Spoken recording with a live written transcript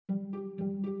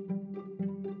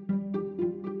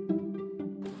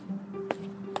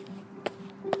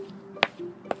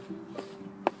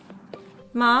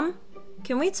Mom,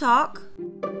 can we talk?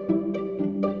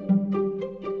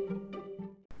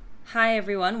 Hi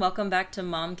everyone, welcome back to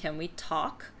Mom, Can We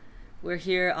Talk? We're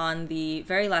here on the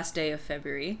very last day of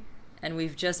February, and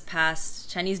we've just passed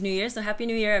Chinese New Year, so Happy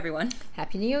New Year everyone.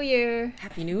 Happy New Year.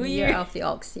 Happy New Year. Year of the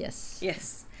Ox, yes.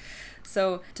 Yes.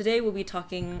 So today we'll be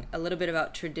talking a little bit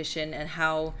about tradition and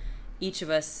how each of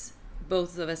us,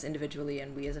 both of us individually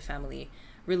and we as a family,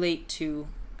 relate to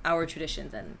our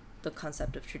traditions and the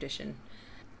concept of tradition.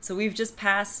 So we've just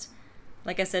passed,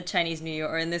 like I said, Chinese New Year,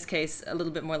 or in this case, a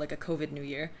little bit more like a COVID New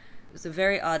Year. It was a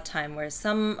very odd time where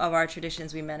some of our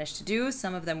traditions we managed to do,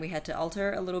 some of them we had to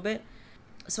alter a little bit.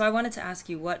 So I wanted to ask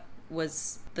you, what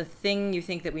was the thing you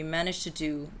think that we managed to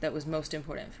do that was most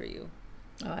important for you?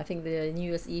 I think the New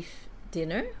Year's Eve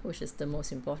dinner, which is the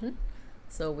most important.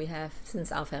 So we have,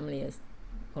 since our family is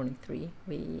only 3,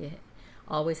 we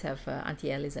always have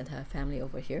Auntie Alice and her family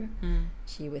over here.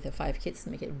 She with her 5 kids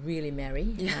make it really merry.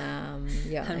 Yeah.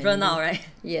 And Renao, right?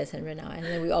 Yes, and Renao. And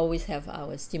then we always have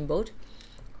our steamboat,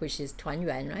 which is Tuan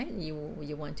Yuan, right? You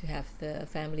want to have the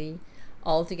family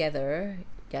all together,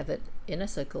 gathered in a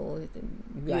circle.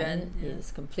 Yuan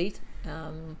is complete.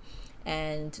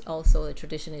 And also the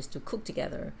tradition is to cook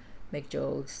together, make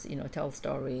jokes, tell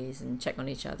stories and check on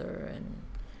each other and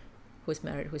who's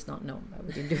married, who's not. No,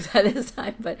 we didn't do that this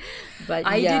time. But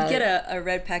I did get a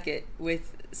red packet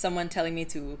with someone telling me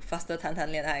to faster tan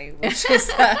tan lian ai, which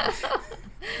is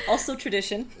also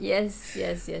tradition. Yes.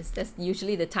 That's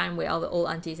usually the time where all the old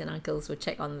aunties and uncles would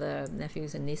check on the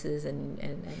nephews and nieces and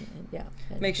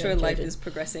make sure life is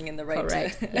progressing in the right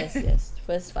correct. Yes.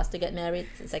 First, faster get married.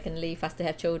 Secondly, faster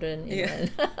have children.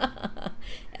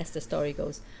 As the story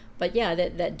goes. But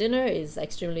that dinner is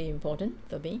extremely important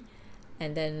for me.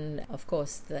 And then, of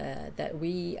course, that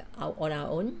we are on our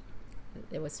own.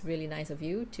 It was really nice of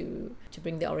you to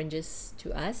bring the oranges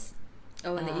to us.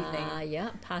 Oh, in the evening.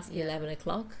 Past 11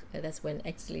 o'clock. That's when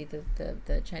actually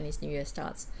the Chinese New Year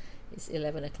starts. It's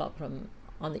 11 o'clock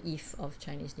on the eve of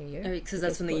Chinese New Year. Because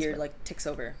that's when the year ticks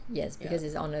over. Yes, because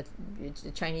it's on the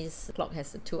Chinese clock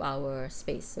has a 2-hour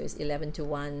space. So it's 11 to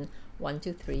 1, 1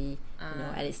 to 3,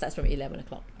 and it starts from 11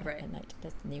 o'clock at night.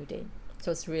 That's the new day. So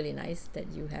it's really nice that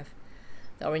you have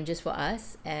the oranges for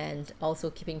us, and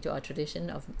also keeping to our tradition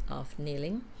of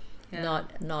kneeling,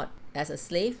 not as a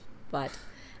slave, but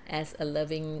as a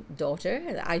loving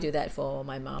daughter. I do that for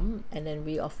my mom, and then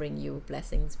we offering you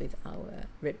blessings with our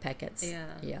red packets.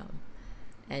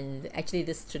 And actually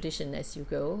this tradition, as you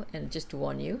go, and just to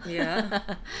warn you,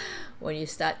 when you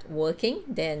start working,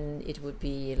 then it would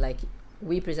be like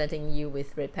we presenting you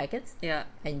with red packets,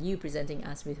 and you presenting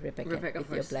us with red packet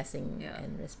with your blessing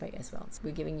and respect as well. So we're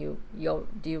giving you your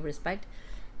due respect,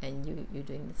 and you're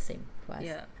doing the same for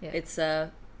us.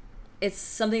 It's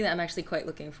something that I'm actually quite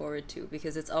looking forward to,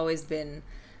 because it's always been,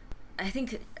 I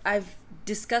think I've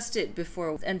discussed it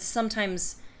before, and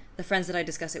sometimes the friends that I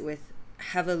discuss it with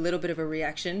have a little bit of a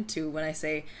reaction to when I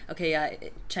say,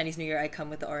 Chinese New Year, I come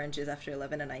with the oranges after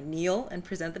 11 and I kneel and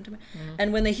present them to me.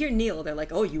 And when they hear kneel, they're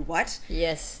like, oh, you what?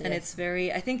 Yes. And it's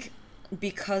very, I think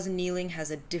because kneeling has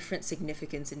a different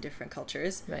significance in different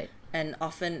cultures. Right. And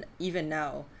often, even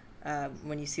now,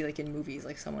 when you see in movies,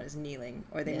 someone is kneeling,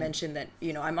 or they mention that,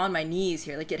 I'm on my knees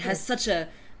here. It has such a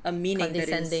meaning that is...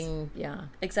 Condescending,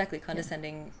 Exactly,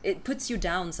 condescending. It puts you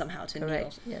down somehow to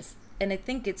kneel. Yes. And I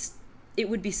think it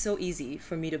would be so easy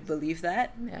for me to believe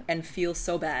that and feel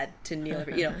so bad to kneel,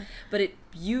 but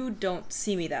you don't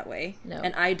see me that way,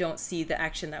 and I don't see the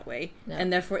action that way,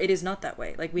 and therefore it is not that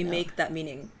way. We make that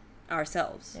meaning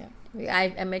ourselves.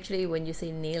 I'm actually, when you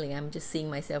say kneeling, I'm just seeing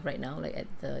myself right now, at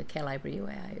the care library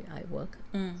where I work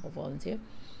or volunteer.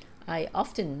 I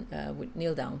often would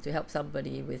kneel down to help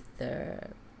somebody with their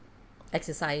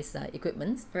exercise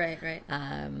equipment, right,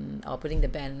 or putting the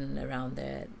band around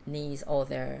their knees or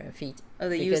their feet. Oh,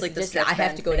 they use the stretch I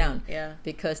have to go down,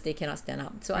 because they cannot stand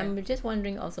up. So I'm just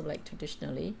wondering also,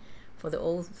 traditionally, for the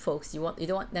old folks, you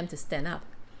don't want them to stand up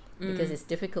because it's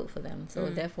difficult for them. So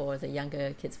therefore, the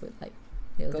younger kids would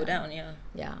kneel down.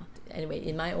 Anyway,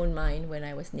 in my own mind, when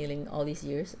I was kneeling all these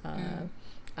years,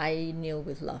 I kneel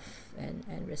with love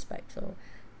and respect. So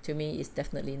to me, it's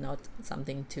definitely not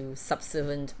something to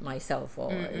subservient myself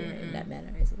or in that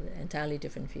manner. It's an entirely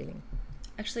different feeling.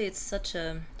 Actually, it's such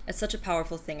a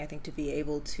powerful thing, I think, to be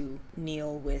able to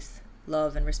kneel with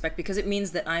love and respect, because it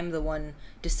means that I'm the one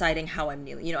deciding how I'm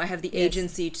kneeling. I have the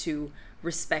agency to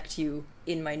respect you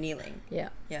in my kneeling. Yeah,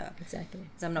 exactly.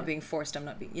 Because I'm not being forced. I'm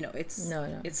not being.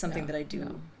 It's something that I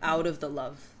do out of the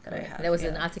love that I have. There was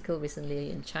an article recently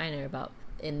in China about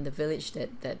in the village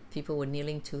that people were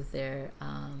kneeling to their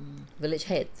village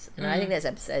heads, and I think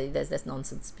that's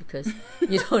nonsense, because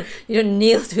you don't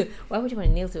kneel to. Why would you want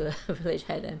to kneel to a village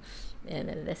head?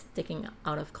 And that's taken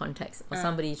out of context, or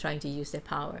somebody trying to use their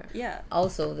power. Yeah.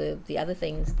 Also, the other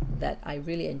things that I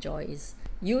really enjoy is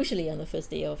usually on the first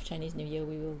day of Chinese New Year,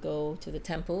 we will go to the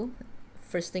temple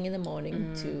first thing in the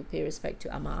morning to pay respect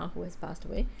to Ama, who has passed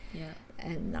away. Yeah.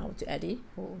 And now to Eddie,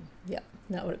 who,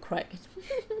 now I cried.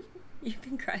 You've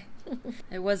been crying.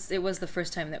 It was the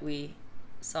first time that we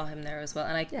saw him there as well,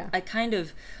 and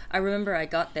I remember I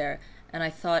got there and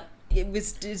I thought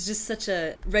it's just such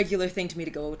a regular thing to me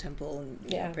to go to a temple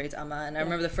and pray to Ama, and I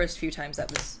remember the first few times that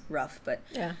was rough, but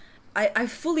I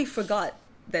fully forgot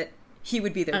that he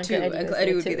would be there too.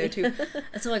 Eddie would be there too.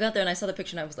 And so I got there and I saw the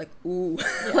picture and I was like, ooh.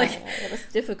 It was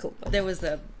difficult though. There was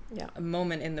a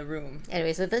moment in the room.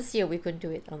 Anyway, so this year we couldn't do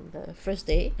it on the first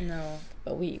day. No.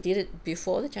 But we did it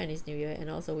before the Chinese New Year, and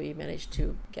also we managed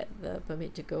to get the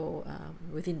permit to go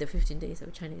within the 15 days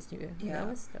of Chinese New Year. Yeah. That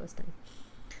was nice.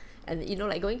 And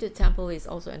like going to the temple is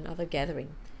also another gathering.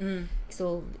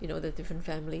 So the different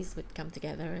families would come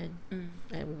together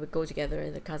and we would go together,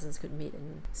 and the cousins could meet.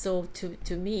 And so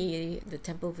to me, the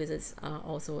temple visits are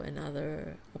also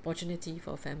another opportunity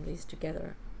for families to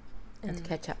gather and to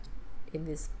catch up in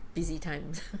these busy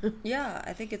times. Yeah,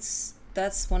 I think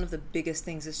that's one of the biggest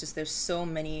things. It's just there's so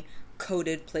many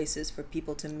coded places for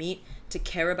people to meet, to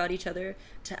care about each other,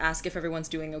 to ask if everyone's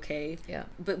doing okay. Yeah.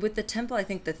 But with the temple, I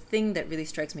think the thing that really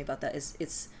strikes me about that is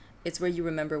it's where you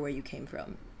remember where you came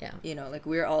from. Yeah. Like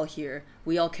we're all here.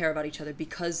 We all care about each other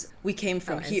because we came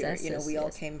from here. We all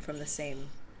came from the same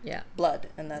blood,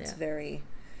 and that's very.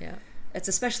 Yeah. It's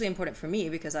especially important for me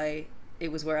because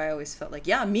it was where I always felt like,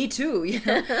 me too.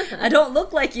 I don't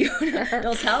look like you, I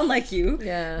don't sound like you,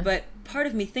 but part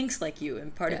of me thinks like you,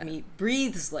 and part of me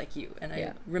breathes like you, and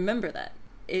I remember that.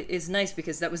 It is nice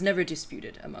because that was never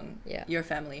disputed among your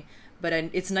family, but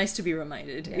it's nice to be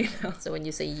reminded. So when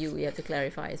you say you have to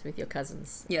clarify it's with your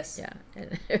cousins. Yes.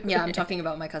 I'm talking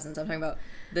about my cousins. I'm talking about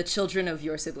the children of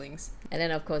your siblings. And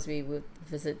then of course we would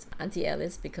visit Auntie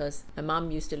Alice, because my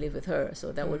mom used to live with her,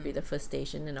 so that would be the first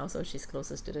station, and also she's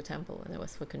closest to the temple, and that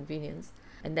was for convenience.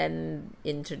 And then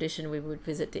in tradition we would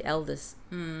visit the eldest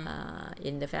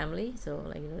in the family,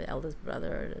 so the eldest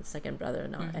brother, the second brother,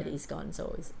 now Eddie's gone,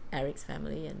 so it's Eric's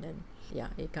family, and then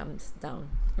it comes down,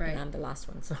 and I'm the last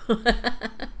one, so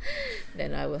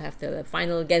then I will have the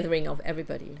final gathering of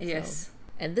everybody. Yes. So.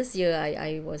 And this year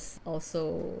I was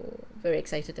also very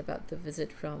excited about the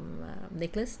visit from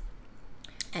Nicholas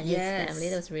and his family.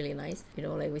 That was really nice.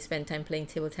 We spent time playing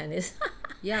table tennis.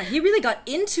 Yeah, he really got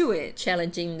into it.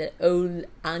 Challenging the old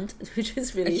aunt, which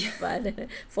was really fun.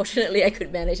 Fortunately, I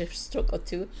could manage a stroke or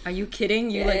two. Are you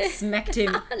kidding? You smacked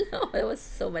him. No, it was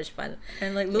so much fun.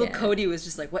 And little Cody was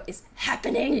just like, what is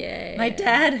happening? My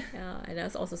dad. Yeah, and it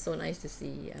was also so nice to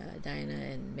see Diana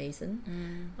and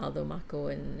Mason, although Marco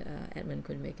and Edmund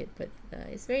couldn't make it. But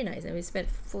it's very nice. And we spent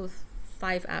full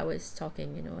 5 hours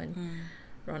talking, and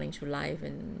running through life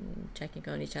and checking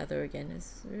on each other again.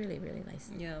 Is really, really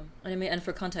nice. Yeah. And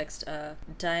for context,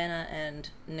 Diana and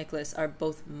Nicholas are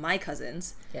both my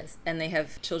cousins. Yes. And they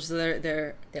have children, so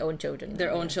they're their own children.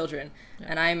 Their own children. Yeah.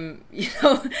 And I'm,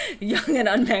 young and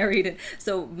unmarried.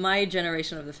 So my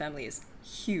generation of the family is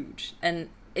huge. And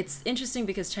it's interesting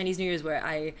because Chinese New Year is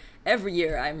where every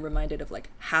year I'm reminded of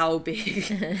how big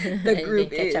the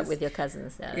group is. Catch up with your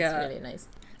cousins. Yeah, that's really nice.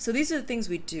 So these are the things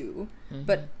we do,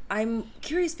 but I'm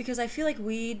curious because I feel like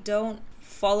we don't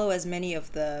follow as many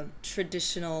of the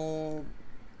traditional,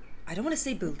 I don't want to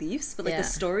say beliefs, but the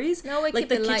stories. No, we keep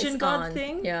the the kitchen god on.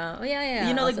 thing. Yeah. Oh,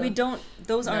 yeah. Also, we don't,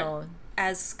 those aren't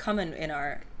as common in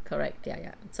our Correct.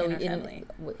 Yeah. So in our family.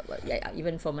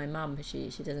 Even for my mom, she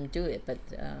doesn't do it, but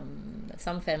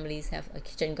some families have a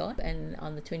kitchen god, and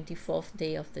on the 24th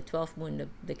day of the 12th moon,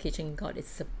 the kitchen god is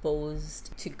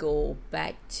supposed to go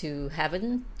back to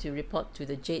heaven to report to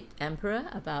the Jade Emperor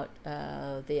about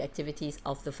the activities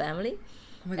of the family.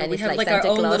 Oh my God, we have our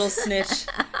own little snitch.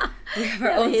 We have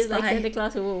our own he's spy. Like Santa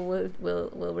Claus who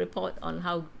will report on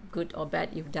how good or bad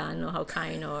you've done, or how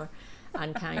kind or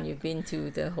unkind you've been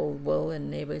to the whole world and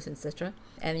neighbors, etc.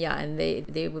 And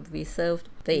they would be served.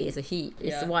 They is a he.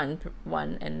 It's one,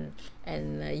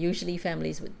 and usually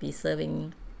families would be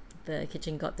serving the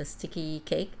kitchen god the sticky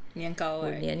cake, nian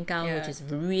gao, which is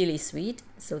really sweet,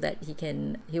 so that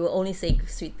he will only say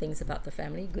sweet things about the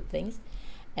family, good things.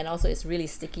 And also it's really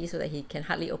sticky, so that he can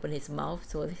hardly open his mouth,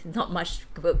 so not much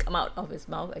will come out of his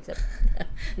mouth except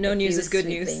no news is good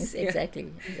news. Things.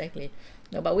 Exactly.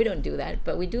 No, but we don't do that.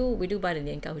 But we do buy the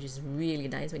nian gao, which is really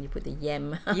nice when you put the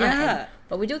yam. Yeah.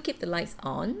 But we do keep the lights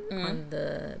on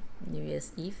the New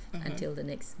Year's Eve until the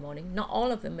next morning. Not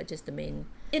all of them, but just the main.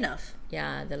 Enough.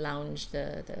 Yeah, the lounge,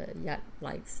 the yard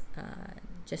lights,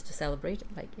 just to celebrate.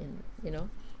 Like in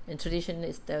tradition,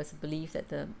 there's a belief that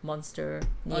the monster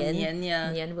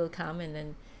nian will come, and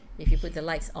then if you put the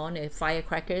lights on,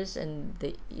 firecrackers, and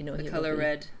the color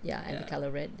red. Yeah, and the color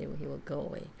red, he will go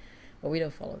away. But we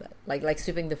don't follow that. Like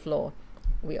sweeping the floor,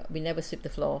 we never sweep the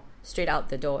floor straight out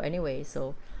the door anyway.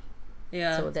 So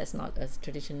yeah, so that's not a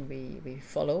tradition we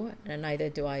follow, and neither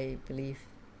do I believe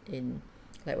in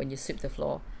like when you sweep the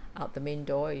floor out the main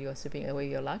door, you're sweeping away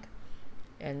your luck.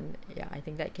 And yeah, I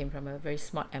think that came from a very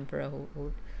smart emperor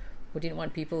who didn't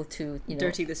want people to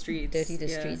dirty the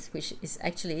streets, which is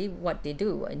actually what they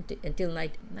do until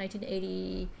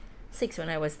 1986 when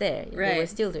I was there. They were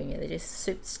still doing it. They just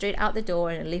sweep straight out the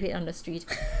door and leave it on the street,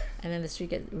 and then the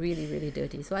street gets really, really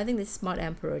dirty. So I think this smart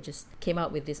emperor just came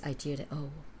out with this idea that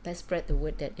let's spread the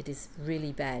word that it is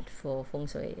really bad for feng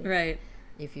shui. Right.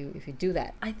 If you do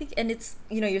that, I think, and it's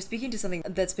you're speaking to something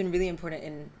that's been really important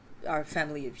in our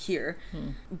family here,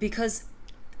 because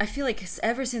I feel like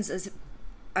ever since as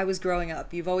I was growing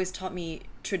up, you've always taught me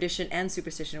tradition and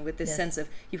superstition with this sense of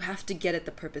you have to get at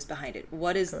the purpose behind it.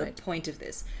 What is the point of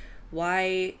this?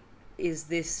 Why is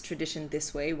this tradition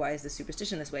this way? Why is this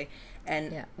superstition this way?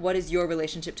 And what is your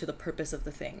relationship to the purpose of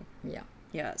the thing?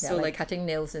 Yeah, so like cutting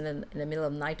nails in the middle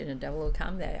of the night and the devil will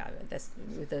come there. That's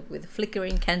with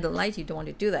flickering candlelight. You don't want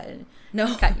to do that. And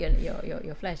cut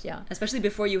your flesh. Yeah, especially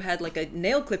before you had like a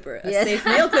nail clipper, a safe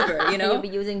nail clipper. You'll be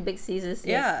using big scissors.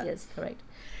 Yes, correct.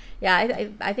 Yeah,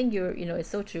 I think it's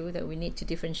so true that we need to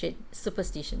differentiate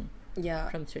superstition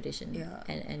from tradition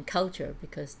and culture,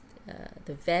 because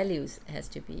the values has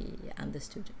to be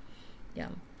understood. Yeah,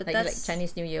 but like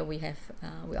Chinese New Year, we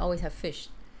always have fish.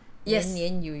 Yes.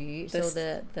 Nian yu yu. So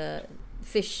the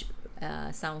fish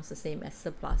sounds the same as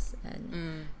surplus,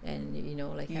 and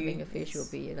like having a fish will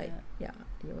be like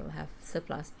you will have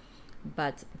surplus,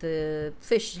 but the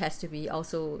fish has to be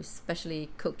also specially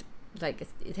cooked. Like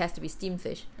it has to be steamed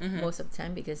fish most of the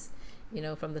time, because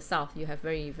from the south you have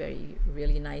very, very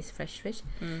really nice fresh fish,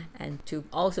 and to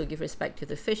also give respect to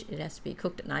the fish, it has to be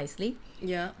cooked nicely,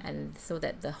 and so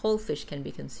that the whole fish can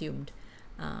be consumed.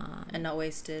 And not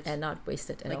wasted. At all.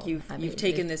 You've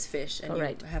taken this fish, and you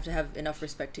have to have enough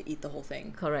respect to eat the whole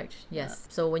thing. Correct. Yes.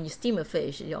 So when you steam a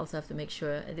fish, you also have to make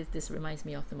sure. This reminds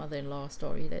me of the mother-in-law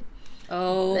story that.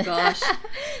 Oh gosh.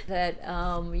 That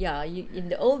in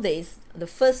the old days, the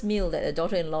first meal that a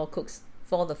daughter-in-law cooks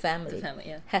for the family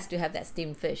has to have that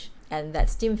steamed fish, and that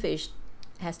steamed fish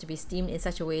has to be steamed in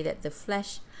such a way that the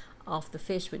flesh of the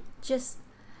fish would just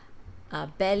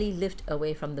barely lift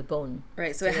away from the bone.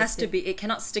 Right, so it has to be. It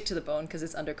cannot stick to the bone because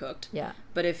it's undercooked. Yeah.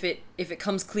 But if it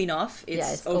comes clean off,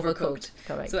 it's overcooked.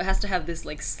 Correct. So it has to have this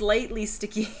like slightly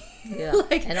sticky. Yeah.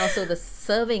 And also the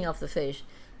serving of the fish.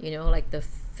 Like the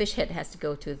fish head has to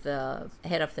go to the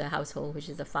head of the household, which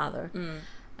is the father.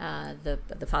 The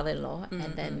father-in-law,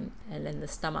 and then the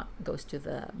stomach goes to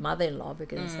the mother-in-law,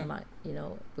 because the stomach,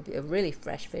 would be a really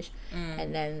fresh fish,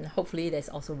 and then hopefully there's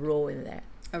also raw in there.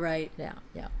 Right. Yeah.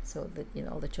 So that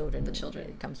all the children,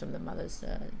 it comes from the mother's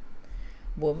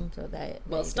womb, so that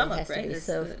stomach has to be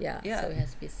served. So it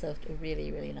has to be served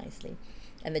really, really nicely,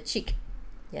 and the cheek,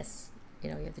 yes. You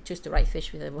have to choose the right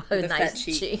fish with a nice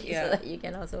cheek, so that you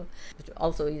can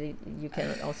you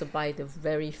can also buy the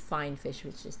very fine fish,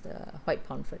 which is the white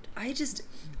pomfret.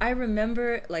 I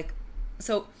remember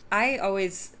so I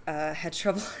always had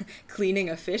trouble cleaning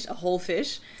a whole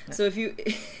fish. So if you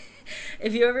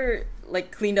ever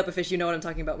cleaned up a fish, you know what I'm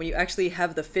talking about, when you actually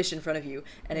have the fish in front of you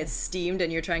and it's steamed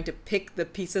and you're trying to pick the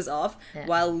pieces off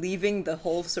while leaving the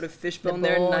whole sort of fish bone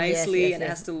there nicely, and it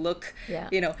has to look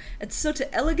it's so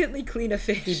to elegantly clean a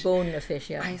fish, debone a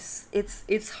fish.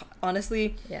 It's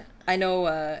honestly, I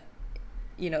know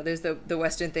there's the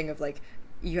Western thing of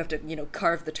you have to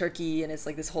carve the turkey, and it's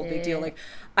this whole big deal.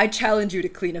 I challenge you to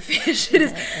clean a fish. It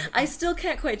is I still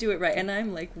can't quite do it right, and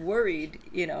I'm worried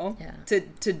to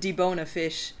debone a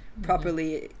fish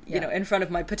properly in front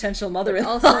of my potential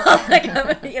mother-in-law,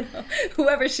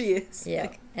 whoever she is.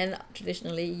 And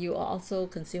traditionally you also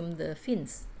consume the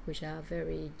fins, which are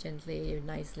very gently,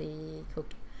 nicely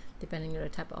cooked, depending on the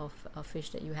type of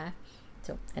fish that you have.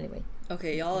 So anyway,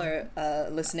 okay, y'all are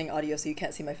listening audio, so you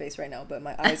can't see my face right now, but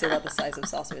my eyes are about the size of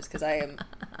saucers, because I am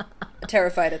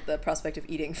terrified at the prospect of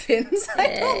eating fins.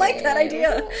 I don't like that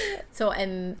idea. So,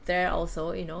 and there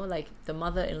also, the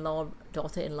mother-in-law,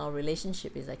 daughter-in-law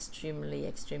relationship is extremely,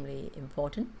 extremely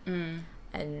important.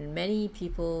 And many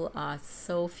people are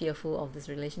so fearful of this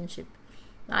relationship.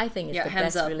 I think it's the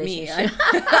best relationship.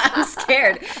 I'm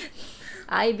scared.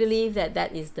 I believe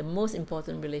that is the most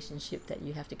important relationship that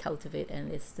you have to cultivate,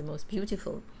 and it's the most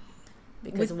beautiful.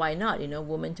 Because why not?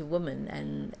 Woman to woman,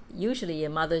 and usually a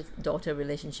mother-daughter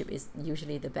relationship is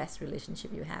usually the best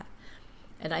relationship you have.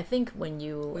 And I think when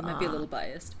you we might be a little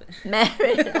biased, but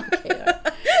married, okay,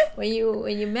 when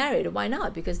you married, why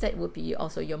not? Because that would be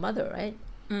also your mother, right?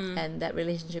 And that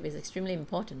relationship is extremely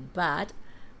important. But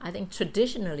I think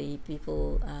traditionally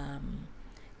people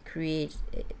create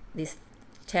this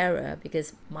terror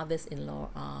because mothers-in-law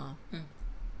are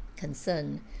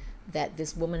concerned that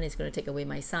this woman is going to take away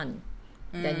my son.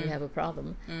 Then you have a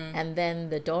problem. And then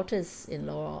the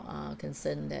daughters-in-law are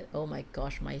concerned that, oh my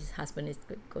gosh, my husband is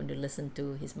going to listen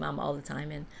to his mom all the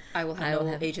time, and I will have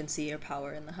no agency or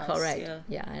power in the house. Correct.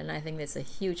 Yeah, and I think that's a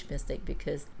huge mistake,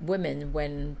 because women,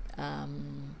 when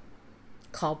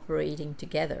cooperating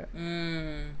together,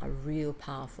 are real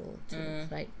powerful too,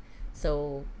 right?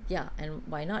 So yeah, and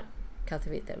why not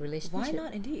cultivate that relationship? Why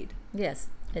not, indeed? Yes.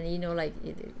 And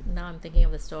now I'm thinking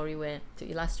of the story where, to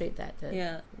illustrate that,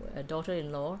 a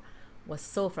daughter-in-law was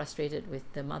so frustrated with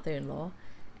the mother-in-law,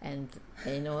 and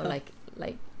like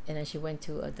and then she went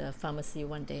to the pharmacy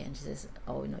one day and she says,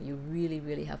 oh, you really,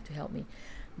 really have to help me.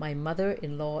 My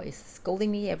mother-in-law is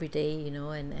scolding me every day,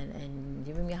 and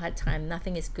giving me a hard time.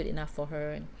 Nothing is good enough for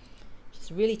her, and she's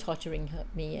really torturing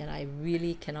me, and I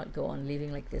really cannot go on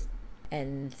living like this.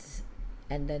 And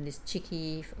then this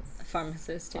cheeky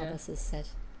pharmacist said,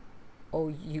 oh,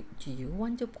 do you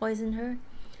want to poison her?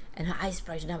 And her eyes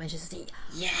brightened up and she said,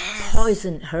 yes.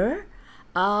 Poison her?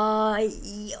 Yeah,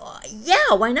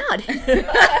 why not?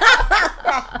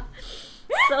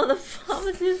 So the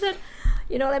pharmacist said,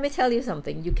 let me tell you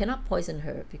something. You cannot poison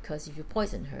her, because if you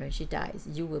poison her and she dies,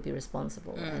 you will be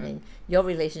responsible. And then your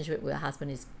relationship with her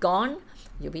husband is gone.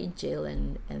 You'll be in jail,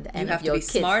 and the end of your kids. You have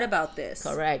to be smart about this.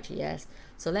 Correct, yes.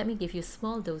 So let me give you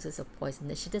small doses of poison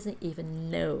that she doesn't even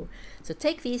know. So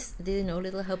take these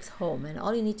little herbs home, and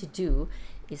all you need to do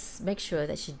is make sure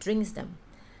that she drinks them.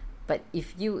 But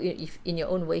if in your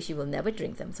own way, she will never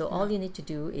drink them. So all you need to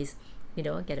do is,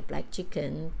 get a black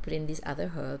chicken, put in these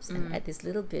other herbs, and add this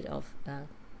little bit of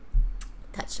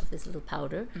touch of this little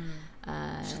powder.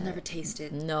 She'll never taste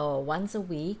it. No, once a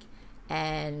week.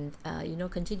 And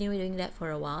continue doing that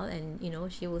for a while, and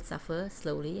she will suffer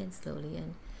slowly,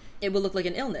 and it will look like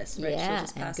an illness, right? Yeah,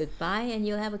 and goodbye, and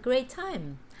you'll have a great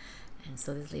time. And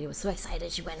so this lady was so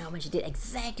excited. She went home and she did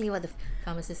exactly what the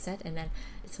pharmacist said. And then,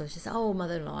 so she said, "Oh,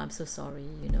 mother-in-law, I'm so sorry.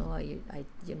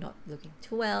 You're not looking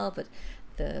too well, but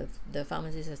the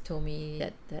pharmacist has told me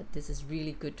that this is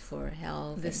really good for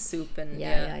health. This soup and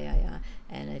yeah.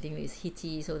 And I think it's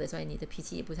heaty, so that's why I need the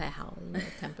PT 不太好.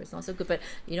 Temper is not so good. But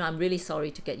I'm really sorry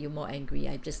to get you more angry.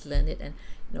 I just learned it, and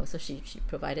so she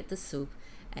provided the soup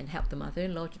and helped the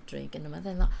mother-in-law to drink. And the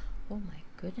mother-in-law, oh my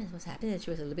goodness, what's happening? And she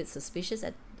was a little bit suspicious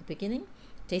at the beginning.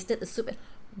 Tasted the soup and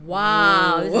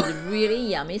wow, this is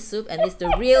really yummy soup, and it's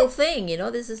the real thing.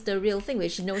 This is the real thing,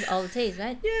 which she knows all the taste,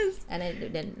 right? Yes.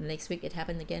 And then next week it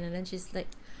happened again, and then she's like,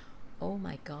 oh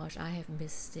my gosh, I have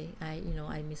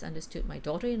I misunderstood my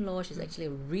daughter-in-law. She's actually a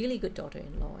really good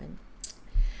daughter-in-law, and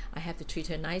I have to treat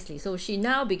her nicely. So she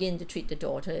now began to treat the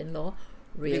daughter-in-law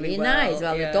really well, nice.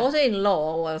 Well, the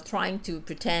daughter-in-law was trying to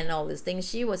pretend all these things.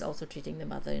 She was also treating the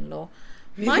mother-in-law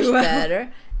much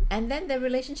better. And then the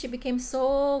relationship became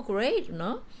so great,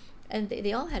 and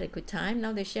they all had a good time.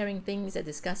 Now they're sharing things, they're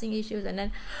discussing issues, and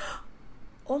then,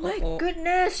 oh my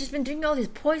goodness, she's been drinking all this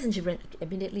poison. She ran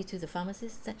immediately to the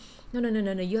pharmacist and said,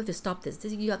 no, you have to stop this.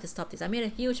 You have to stop this. I made a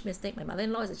huge mistake. My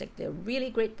mother-in-law is actually a really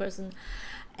great person,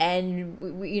 and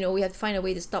we have to find a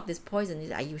way to stop this poison. He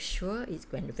said, are you sure? It's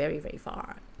going very, very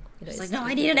far. It's like, no,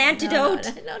 I need an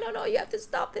antidote. No, you have to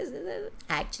stop this.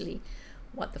 Actually,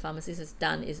 what the pharmacist has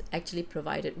done is actually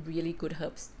provided really good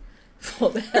herbs for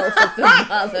the health of the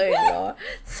mother-in-law.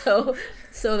 So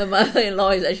the mother-in-law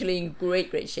is actually in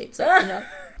great shape. So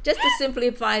just to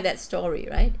simplify that story,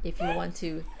 right? If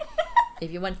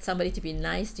you want somebody to be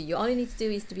nice to you, all you need to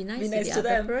do is to be nice to the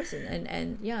other person,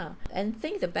 and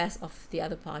think the best of the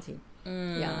other party.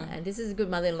 Yeah, and this is a good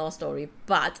mother-in-law story,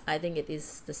 but I think it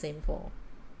is the same for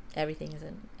everything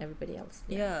and everybody else.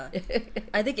 Yeah.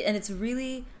 I think, and it's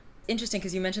really interesting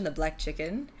because you mentioned the black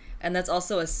chicken, and that's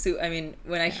also a soup. I mean,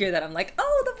 when I hear that, I'm like,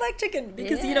 oh, the black chicken,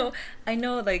 because I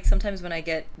know, like, sometimes when I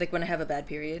get, like, when I have a bad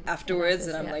period afterwards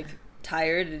and I'm like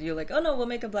tired, and you're like, oh no, we'll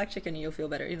make a black chicken and you'll feel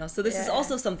better, so this is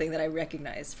also something that I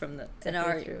recognize from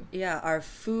our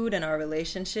food and our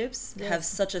relationships have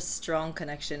such a strong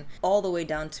connection all the way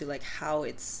down to like how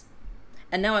it's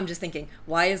And now I'm just thinking,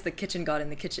 why is the kitchen god in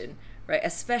the kitchen, right?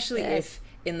 Especially if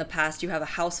in the past you have a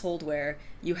household where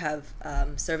you have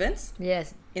servants.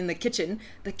 Yes. In the kitchen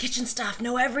staff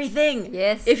know everything.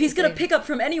 Yes. If he's going to pick up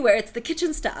from anywhere, it's the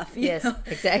kitchen staff. Yes,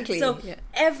 exactly. So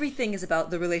everything is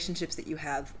about the relationships that you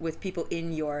have with people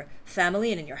in your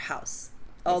family and in your house.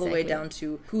 All the way down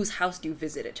to whose house do you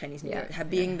visit at Chinese New Year.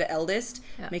 Being the eldest,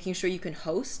 making sure you can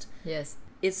host. Yes.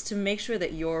 It's to make sure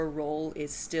that your role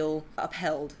is still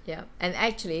upheld. Yeah. And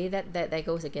actually that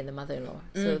goes again, the mother-in-law.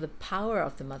 So the power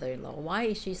of the mother-in-law. Why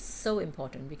is she so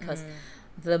important? Because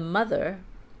the mother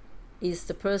is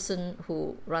the person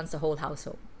who runs the whole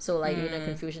household. So like,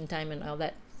 Confucian time and all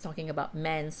that, talking about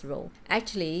man's role.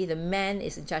 Actually, the man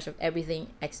is in charge of everything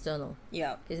external.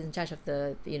 Yeah. He's in charge of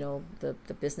the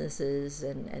businesses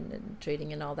and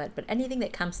trading and all that. But anything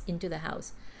that comes into the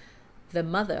house, the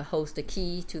mother holds the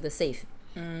key to the safe.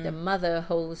 The mother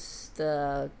holds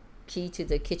the key to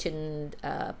the kitchen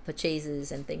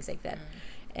purchases and things like that.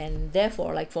 And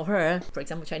therefore, like for her, for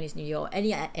example, Chinese New Year,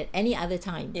 at any other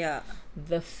time,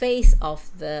 the face of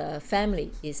the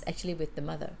family is actually with the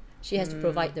mother. She has to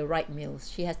provide the right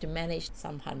meals. She has to manage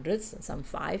some hundreds, some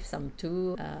 5, some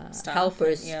 2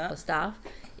 helpers or staff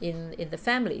in the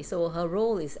family. So her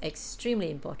role is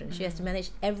extremely important. She has to manage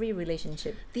every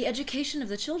relationship. The education of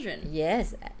the children.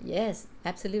 Yes,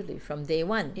 absolutely. From day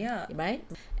one. Yeah. Right?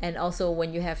 And also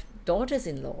when you have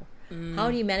daughters-in-law,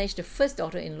 how do you manage the first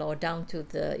daughter-in-law down to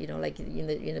the, like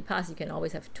in the past you can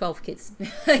always have 12 kids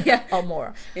or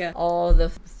more, or the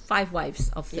 5 wives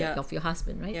of your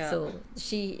husband, right? So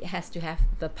she has to have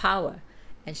the power,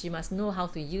 and she must know how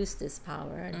to use this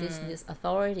power, this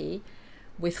authority,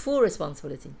 with full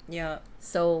responsibility.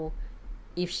 So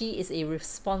if she is a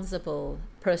responsible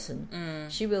person,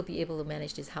 she will be able to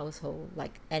manage this household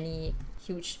like any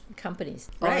huge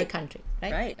companies or a country,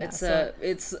 right?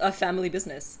 It's a family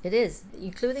business. It is,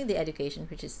 including the education,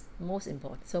 which is most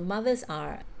important. So mothers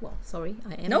are, I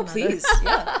am no, a mother. please,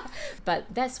 But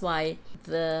that's why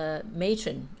the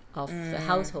matron of the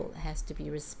household has to be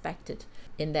respected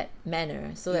in that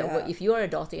manner. So that if you are a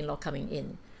daughter-in-law coming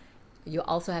in, you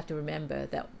also have to remember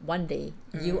that one day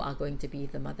you are going to be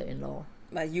the mother-in-law.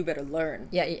 You better learn.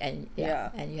 And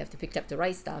you have to pick up the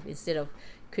right stuff instead of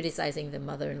criticizing the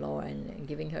mother-in-law and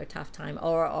giving her a tough time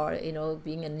or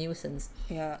being a nuisance.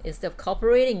 Instead of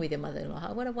cooperating with your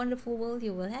mother-in-law, what a wonderful world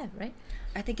you will have, right?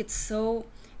 I think it's so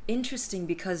interesting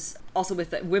because also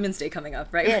with the Women's Day coming up,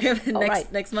 right?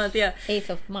 Yes. next month, 8th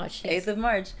of March. Yes. 8th of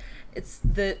March. It's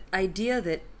the idea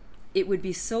that it would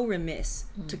be so remiss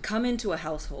to come into a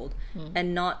household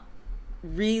and not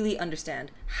really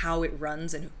understand how it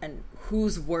runs and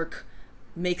whose work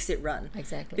makes it run.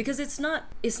 Exactly. Because it's not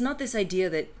this idea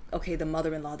that, okay, the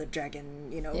mother-in-law, the dragon,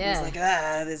 who's like,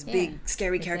 this big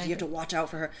scary character, you have to watch out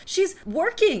for her. She's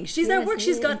working. She's at work.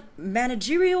 She's got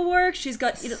managerial work. She's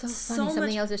got so much.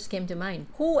 Something else just came to mind.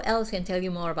 Who else can tell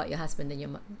you more about your husband than your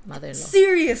mother-in-law?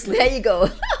 Seriously. There you go.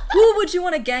 Who would you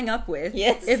want to gang up with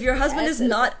if your husband is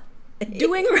not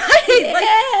doing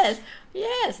right?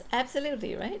 Yes,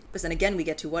 absolutely, right? And again, we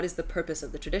get to what is the purpose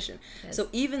of the tradition. So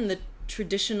even the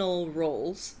traditional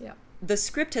roles, the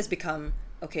script has become,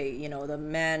 okay, the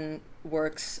man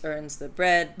works, earns the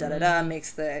bread,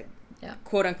 makes the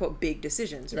quote-unquote big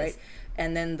decisions, right?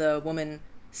 And then the woman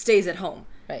stays at home.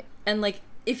 Right. And like,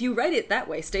 if you write it that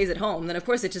way, stays at home, then of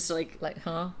course it's just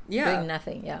doing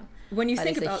nothing, When you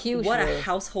think about what a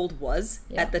household was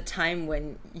at the time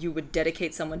when you would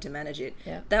dedicate someone to manage it,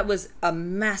 that was a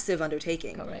massive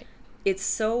undertaking. Correct. It's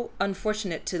so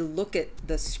unfortunate to look at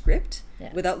the script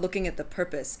without looking at the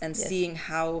purpose and seeing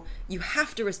how you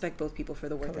have to respect both people for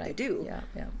the work that they do.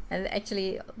 And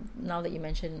actually, now that you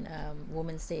mentioned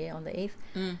Women's Day on the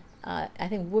 8th, I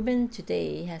think women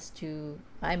today has to,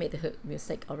 I made the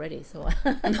mistake already, so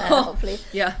hopefully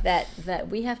that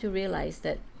we have to realize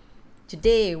that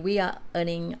today we are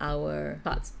earning our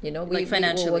parts,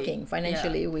 financially. We're working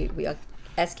financially. We are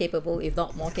as capable, if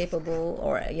not more capable,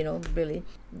 or really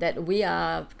that we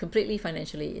are completely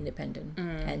financially independent,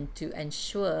 and to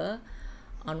ensure,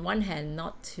 on one hand,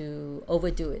 not to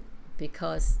overdo it,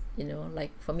 because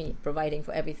like for me, providing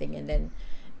for everything,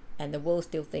 and the world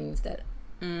still thinks that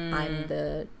I'm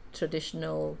the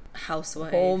traditional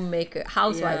housewife.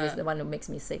 Housewife is the one who makes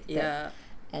me sick.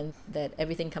 And that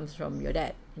everything comes from your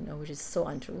dad, which is so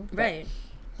untrue. Right.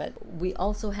 But we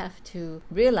also have to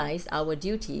realize our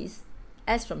duties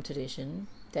as from tradition,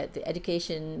 that the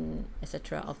education,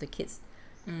 etc. of the kids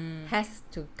has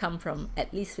to come from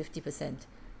at least 50%,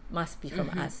 must be from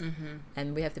us.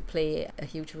 And we have to play a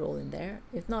huge role in there,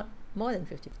 if not more than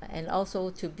 50%. And also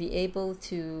to be able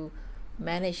to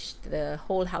manage the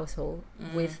whole household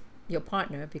with your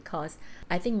partner, because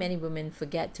I think many women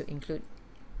forget to include,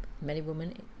 many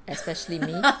women, especially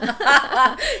me,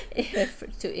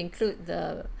 to include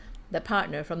the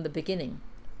partner from the beginning.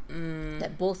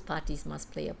 That both parties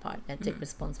must play a part and take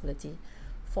responsibility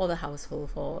for the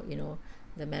household, for, you know,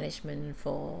 the management,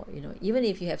 for, you know, even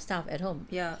if you have staff at home,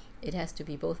 it has to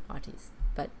be both parties.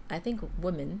 But I think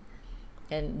women,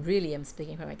 and really I'm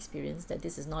speaking from experience, that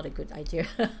this is not a good idea.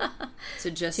 So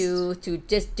just to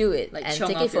just do it, like, and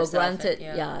take it for granted.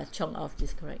 And, chong off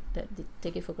is correct.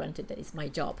 Take it for granted that it's my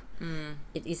job.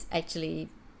 It is actually,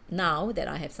 now that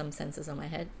I have some senses on my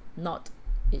head,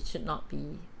 it should not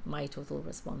be my total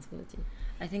responsibility.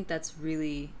 I think that's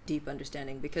really deep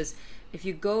understanding, because if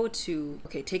you go to,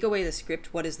 okay, take away the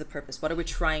script, what is the purpose? What are we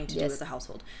trying to do as a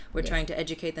household? We're trying to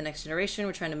educate the next generation.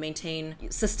 We're trying to maintain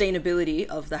sustainability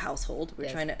of the household. We're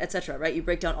trying to, etc., right? You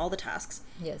break down all the tasks.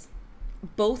 Yes.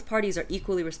 Both parties are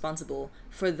equally responsible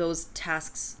for those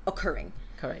tasks occurring.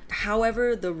 Correct.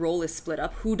 However the role is split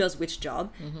up, who does which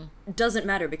job, doesn't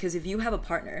matter, because if you have a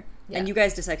partner and you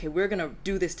guys decide, okay, we're going to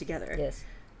do this together. Yes.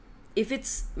 If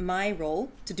it's my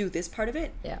role to do this part of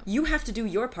it, you have to do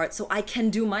your part so I can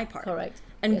do my part. Correct.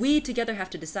 And we together have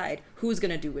to decide who's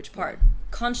going to do which part,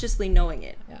 consciously knowing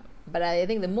it. Yeah. But I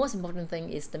think the most important thing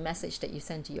is the message that you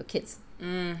send to your kids.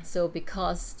 So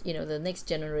because, you know, the next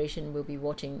generation will be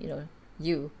watching, you know,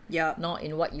 you, not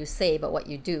in what you say, but what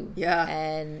you do.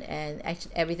 And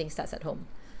actually everything starts at home.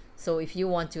 So if you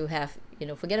want to have, you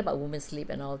know, forget about women's sleep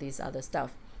and all these other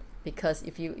stuff. Because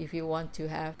if you want to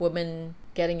have women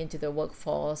getting into the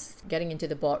workforce, getting into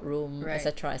the boardroom,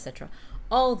 etc., etc.,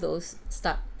 all those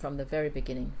start from the very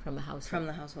beginning, from the household. From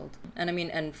the household. And I mean,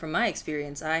 and from my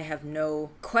experience, I have no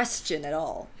question at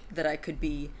all that I could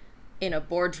be in a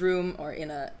boardroom or in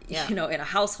a you know, in a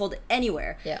household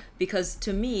anywhere. Because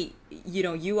to me, you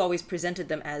know, you always presented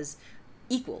them as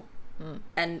equal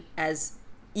and as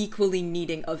equally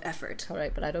needing of effort.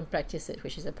 Correct, but I don't practice it,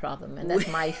 which is a problem, and that's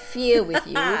my fear with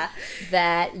you,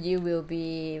 that you will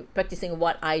be practicing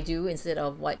what I do instead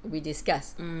of what we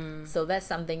discuss. So that's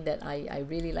something that I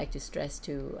really like to stress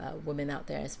to women out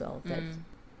there as well, that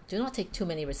do not take too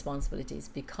many responsibilities,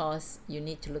 because you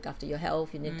need to look after your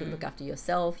health, you need to look after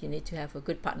yourself, you need to have a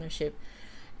good partnership,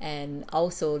 and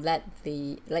also let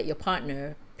your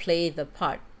partner play the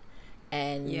part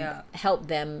and help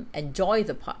them enjoy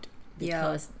the part.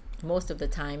 Because most of the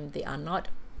time they are not,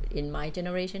 in my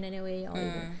generation anyway,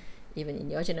 or even in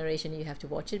your generation, you have to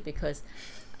watch it, because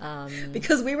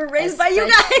we were raised by you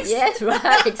guys. Yes,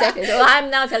 right, exactly. So I'm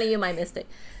now telling you my mistake,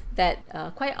 that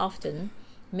quite often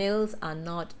males are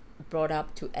not brought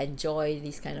up to enjoy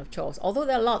these kind of chores, although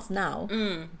there are lots now,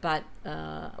 but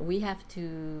we have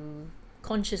to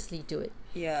consciously do it.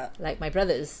 Like my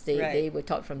brothers, they were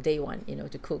taught from day one, you know,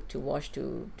 to cook, to wash,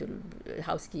 to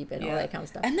housekeep, and all that kind of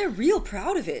stuff. And they're real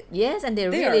proud of it. Yes, and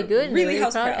they're really good, really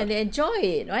house proud, and they enjoy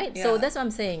it, right? Yeah. So that's what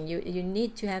I'm saying. You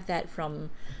need to have that from,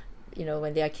 you know,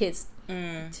 when they are kids,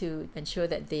 to ensure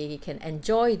that they can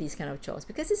enjoy these kind of chores,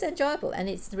 because it's enjoyable and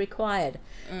it's required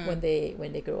when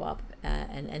they grow up,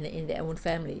 and in their own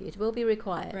family. It will be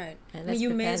required. Right. And let's you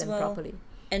prepare may as them well properly.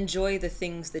 Enjoy the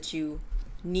things that you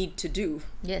need to do.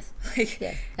 Yes.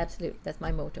 Yes, absolutely. That's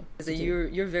my motto. So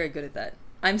you're very good at that.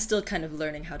 I'm still kind of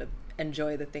learning how to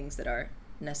enjoy the things that are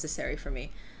necessary for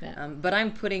me. But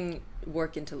I'm putting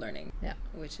work into learning.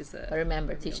 Which is But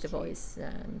remember, teach the boys,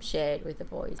 share it with the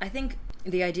boys. I think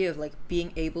the idea of like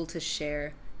being able to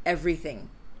share everything.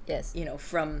 Yes. You know,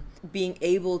 from being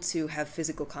able to have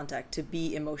physical contact, to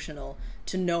be emotional,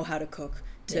 to know how to cook,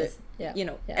 to you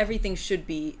know, everything should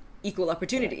be equal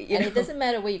opportunity. You know? It doesn't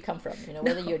matter where you come from, you know,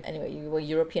 whether you were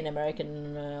European,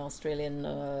 American,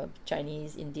 Australian,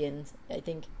 Chinese, Indians. I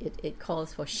think it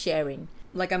calls for sharing.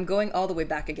 Like, I'm going all the way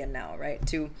back again now, right?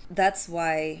 That's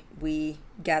why we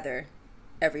gather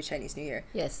every Chinese New Year.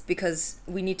 Yes. Because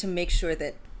we need to make sure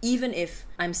that even if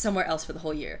I'm somewhere else for the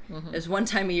whole year, there's one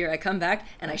time a year I come back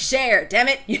and I share, damn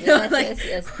it, you know,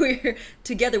 we're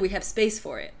together, we have space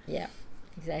for it. Yeah.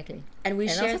 Exactly. And we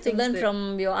share also things to learn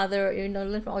from your other, you know,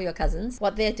 learn from all your cousins,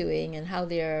 what they're doing and how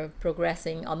they're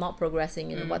progressing or not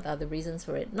progressing, and what are the reasons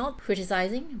for it. Not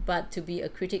criticizing, but to be a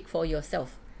critic for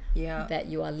yourself. That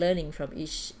you are learning from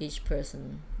each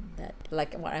person. That,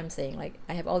 like what I'm saying, like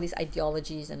I have all these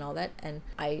ideologies and all that, and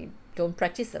I don't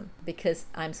practice them because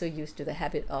I'm so used to the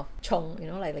habit of chong, you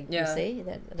know, like you say,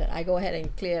 that I go ahead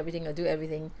and clear everything or do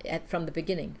everything from the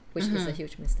beginning, which is a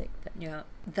huge mistake. But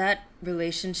that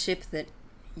relationship that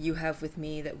you have with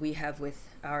me, that we have with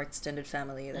our extended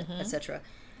family, etc.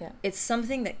 It's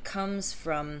something that comes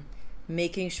from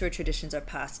making sure traditions are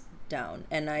passed down.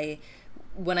 And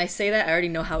when I say that, I already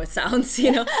know how it sounds,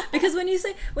 because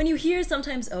when you hear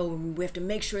sometimes, oh, we have to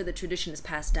make sure the tradition is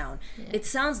passed down, it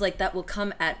sounds like that will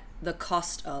come at the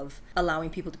cost of allowing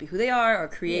people to be who they are, or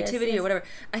creativity, or whatever.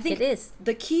 I think it is.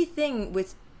 The key thing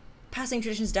with passing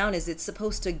traditions down is it's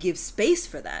supposed to give space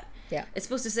for that. Yeah. It's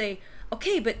supposed to say,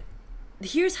 okay, but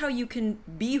here's how you can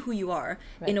be who you are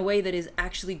in a way that is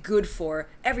actually good for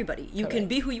everybody. You can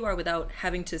be who you are without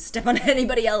having to step on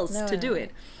anybody else to do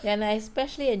it. Yeah, and I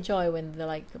especially enjoy when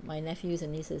my nephews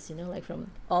and nieces, like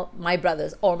from all my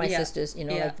brothers or my sisters,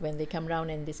 like when they come around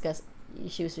and discuss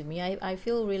issues with me, I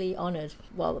feel really honored.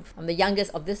 Well, I'm the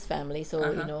youngest of this family, so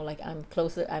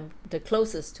I'm the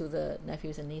closest to the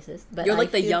nephews and nieces. But you're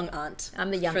like the young aunt.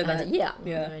 I'm the young aunt. Yeah.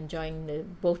 I'm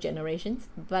enjoying both generations.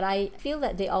 But I feel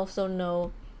that they also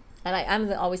know, and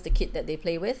I'm always the kid that they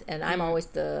play with, and I'm always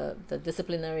the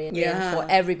disciplinarian for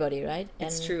everybody, right?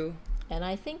 It's true. And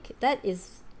I think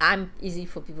I'm easy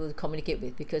for people to communicate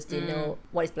with, because they know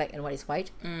what is black and what is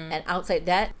white. And outside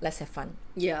that, let's have fun.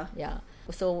 Yeah.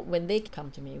 So when they come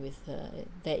to me with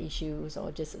their issues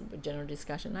or just a general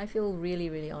discussion, I feel really,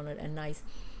 really honored and nice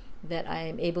that I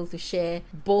am able to share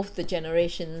both the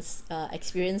generations'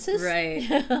 experiences. Right.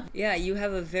 Yeah, you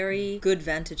have a very good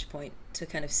vantage point to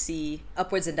kind of see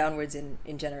upwards and downwards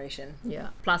in generation. Yeah.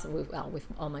 Plus with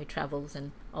all my travels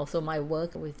and also my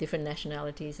work with different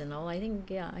nationalities and all, I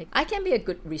think, I can be a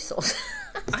good resource.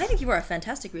 I think you are a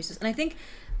fantastic resource. And I think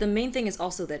the main thing is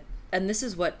also that, and this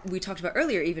is what we talked about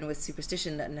earlier, even with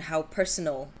superstition and how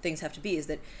personal things have to be, is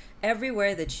that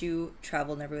everywhere that you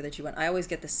travel and everywhere that you went, I always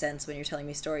get the sense when you're telling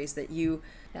me stories that you...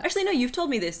 Actually, no, you've told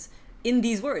me this in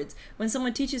these words. When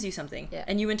someone teaches you something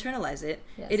and you internalize it,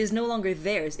 it is no longer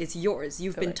theirs, it's yours.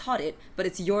 You've been taught it, but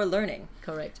it's your learning.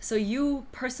 Correct. So you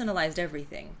personalized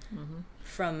everything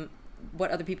from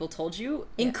what other people told you,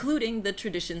 including the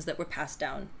traditions that were passed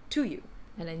down to you.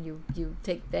 And then you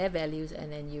take their values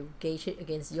and then you gauge it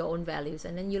against your own values,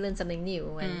 and then you learn something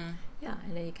new, and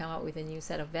and then you come up with a new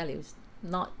set of values.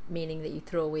 Not meaning that you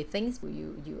throw away things, but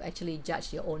you actually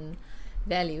judge your own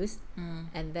values,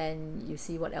 and then you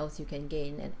see what else you can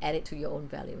gain and add it to your own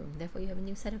value. And therefore, you have a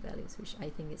new set of values, which I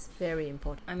think is very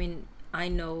important. I mean, I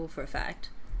know for a fact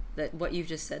that what you've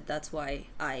just said, that's why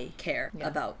I care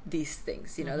about these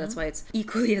things. That's why it's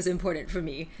equally as important for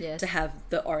me to have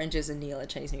the oranges and Neil at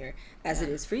Chinese New Year as it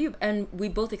is for you. And we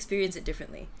both experience it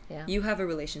differently. Yeah. You have a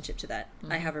relationship to that.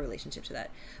 I have a relationship to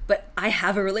that. But I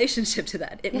have a relationship to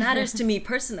that. It matters to me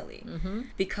personally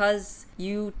because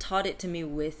you taught it to me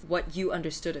with what you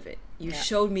understood of it. You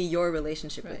showed me your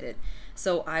relationship with it.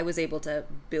 So I was able to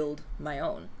build my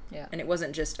own. Yeah. And it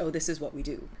wasn't just, oh, this is what we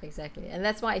do. Exactly. And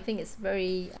that's why I think it's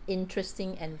very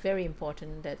interesting and very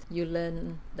important that you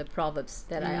learn the proverbs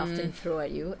that I often throw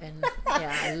at you. And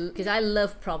because I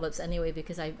love proverbs anyway,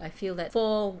 because I feel that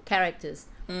 4 characters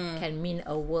can mean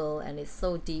a world, and it's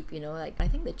so deep, like I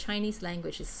think the Chinese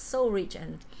language is so rich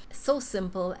and so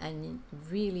simple and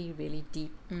really, really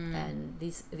deep. And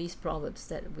these proverbs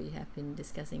that we have been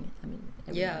discussing, I mean,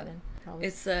 every now and then.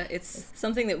 It's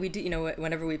something that we do,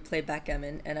 whenever we play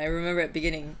backgammon. And I remember at the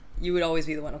beginning, you would always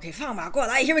be the one, okay, 放马过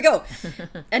来, here we go.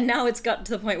 And now it's got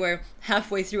to the point where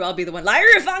halfway through I'll be the one, 来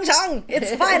日方长,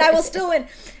 it's fine, I will still win.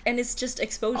 And it's just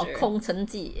exposure. 空城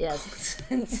计, yes.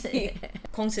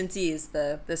 空城计 is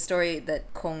the story that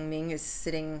Kong Ming is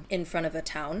sitting in front of a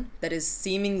town that is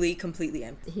seemingly completely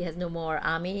empty. He has no more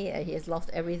army, he has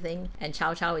lost everything, and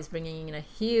Cao Cao is bringing in a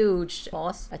huge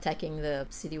force attacking the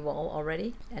city wall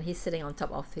already, and he's sitting on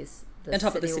top of the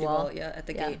city wall, at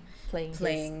the gate,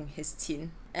 playing his qin.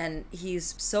 And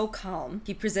he's so calm.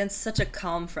 He presents such a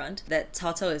calm front that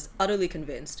Cao Cao is utterly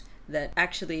convinced that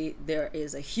actually there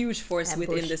is a huge force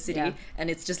within the city, and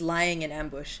it's just lying in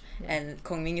ambush, and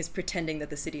Kong Ming is pretending that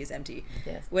the city is empty,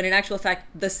 when in actual fact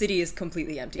the city is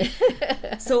completely empty.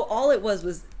 So all it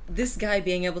was this guy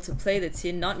being able to play the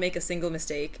qin, not make a single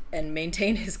mistake, and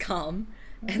maintain his calm,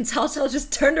 and Cao Cao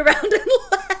just turned around and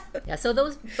left. Yeah, so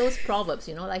those proverbs,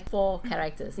 like 4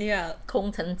 characters. Yeah.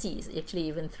 空城计 is actually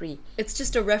even 3. It's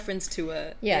just a reference to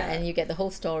a... Yeah, and you get the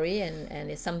whole story, and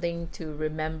it's something to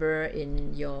remember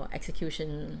in your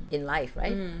execution in life,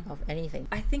 right? Of anything.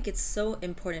 I think it's so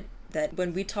important that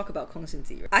when we talk about 空城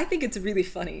计, I think it's really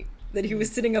funny that he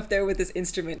was sitting up there with this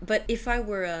instrument. But if I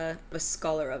were a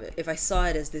scholar of it, if I saw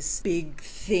it as this big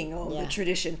thing, the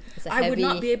tradition, I would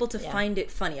not be able to find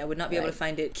it funny. I would not be able to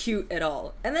find it cute at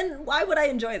all. And then why would I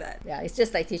enjoy that? Yeah, it's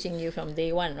just like teaching you from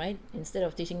day one, right? Instead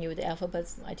of teaching you the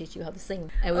alphabets, I teach you how to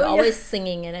sing. And we're always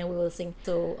singing, and then we will sing.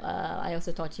 So I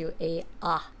also taught you A,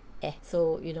 Ah. eh.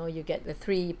 So, you get the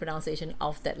 3 pronunciation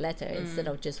of that letter instead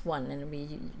of just one. And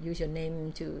we use your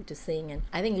name to sing. And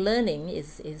I think learning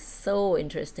is so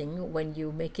interesting when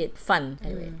you make it fun.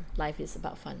 Anyway, life is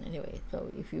about fun anyway.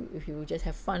 So if you just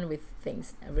have fun with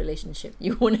things, a relationship,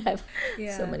 you won't have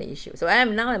so many issues. So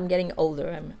I'm getting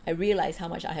older. I realize how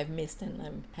much I have missed, and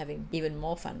I'm having even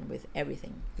more fun with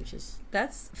everything, which is...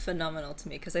 That's phenomenal to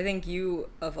me, because I think you,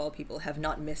 of all people, have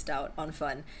not missed out on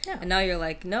fun. Yeah. And now you're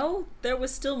like, no, there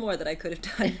was still more that I could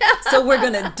have done. So we're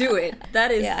going to do it.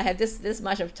 That is... Yeah, I have this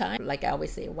much of time. Like I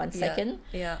always say, 1 second.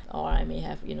 Yeah. Or I may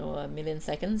have, a million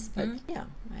seconds. But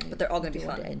but they're all going to be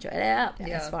fun. To enjoy it. Yeah,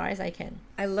 as far as I can.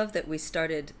 I love that we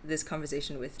started this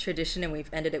conversation with tradition and we've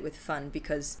ended it with fun,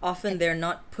 because often they're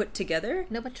not put together.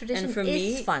 No, but tradition and for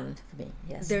is fun for me.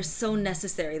 Yes. They're so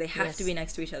necessary. They have to be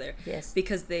next to each other. Yes.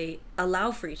 Because they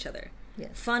allow for each other. Yes.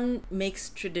 Fun makes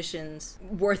traditions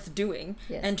worth doing,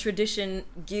 and tradition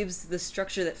gives the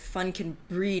structure that fun can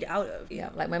breed out of. Yeah,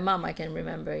 like my mom, I can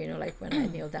remember, like when I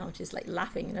kneel down, she's like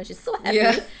laughing, she's so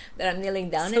happy that I'm kneeling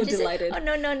down. So and she's delighted. Like,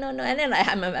 oh, no. And then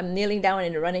I'm kneeling down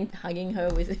and running, hugging her,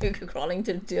 with crawling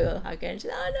to hug her, and she's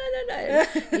like, oh,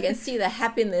 no. You can see the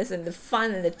happiness and the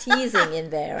fun and the teasing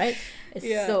in there, right? It's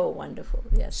so wonderful.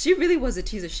 Yes. She really was a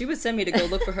teaser. She would send me to go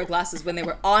look for her glasses when they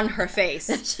were on her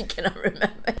face. She cannot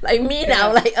remember. Like me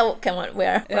now, like, oh, come on,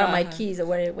 where are my keys, or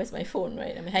where's my phone,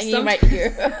 right? I'm hanging right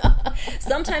here.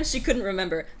 Sometimes she couldn't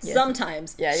remember. Yes.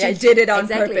 Sometimes she did it on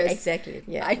purpose. Exactly.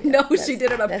 Yeah. I know she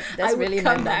did it on purpose. I would really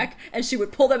come back and she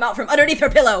would pull them out from underneath her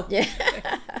pillow. Yeah.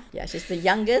 Yeah, she's the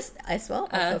youngest as well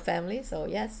of her family, so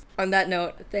yes. On that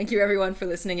note, thank you everyone for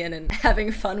listening in and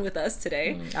having fun with us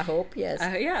today. I hope, yes.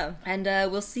 Yeah. And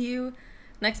we'll see you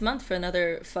next month for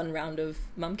another fun round of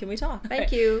Mom, Can We Talk?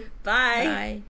 Thank you. Bye. Bye.